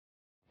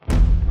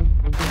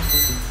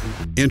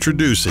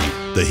Introducing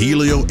the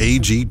Hylio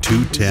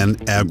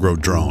AG-210 Agro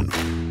Drone.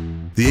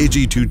 The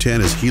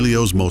AG-210 is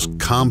Hylio's most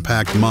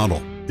compact model.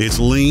 It's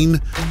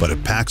lean, but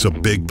it packs a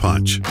big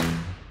punch.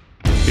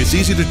 It's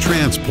easy to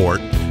transport,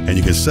 and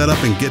you can set up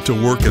and get to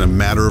work in a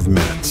matter of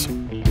minutes.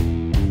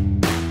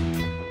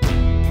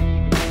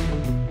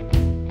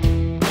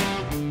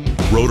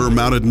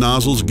 Rotor-mounted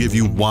nozzles give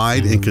you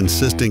wide and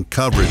consistent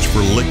coverage for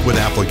liquid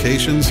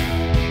applications,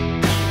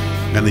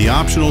 and the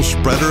optional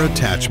spreader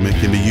attachment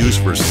can be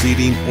used for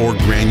seeding or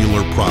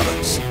granular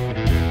products.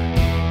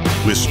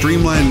 With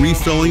streamlined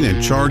refilling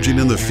and charging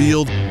in the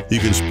field, you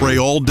can spray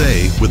all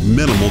day with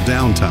minimal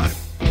downtime.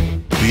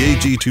 The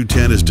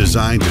AG-210 is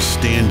designed to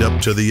stand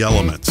up to the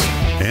elements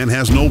and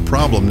has no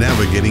problem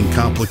navigating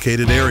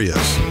complicated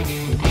areas.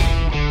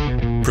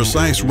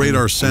 Precise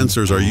radar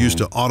sensors are used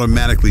to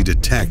automatically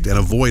detect and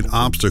avoid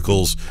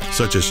obstacles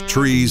such as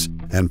trees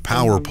and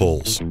power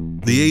poles.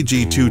 The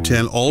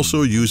AG-210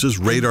 also uses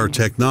radar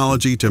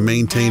technology to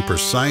maintain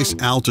precise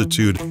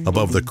altitude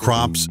above the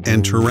crops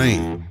and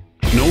terrain.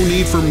 No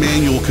need for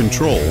manual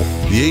control.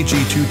 The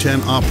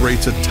AG-210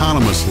 operates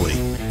autonomously.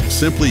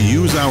 Simply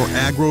use our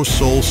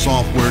AgroSol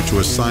software to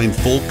assign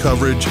full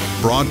coverage,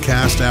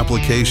 broadcast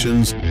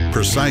applications,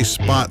 precise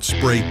spot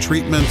spray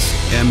treatments,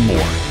 and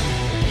more.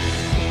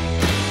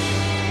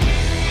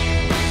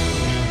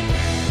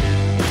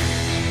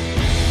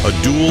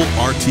 A dual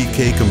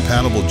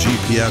RTK-compatible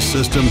GPS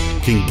system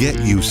can get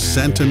you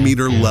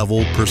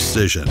centimeter-level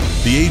precision.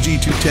 The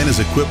AG-210 is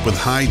equipped with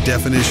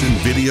high-definition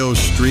video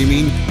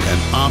streaming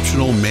and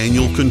optional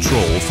manual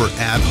control for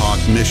ad hoc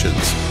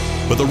missions.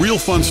 But the real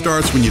fun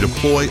starts when you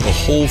deploy a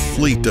whole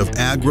fleet of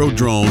agro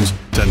drones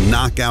to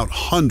knock out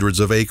hundreds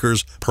of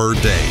acres per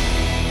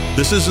day.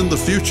 This isn't the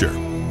future.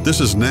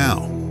 This is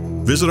now.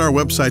 Visit our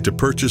website to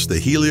purchase the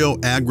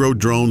Hylio Agro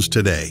Drones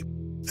today.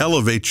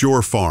 Elevate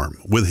your farm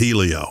with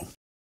Hylio.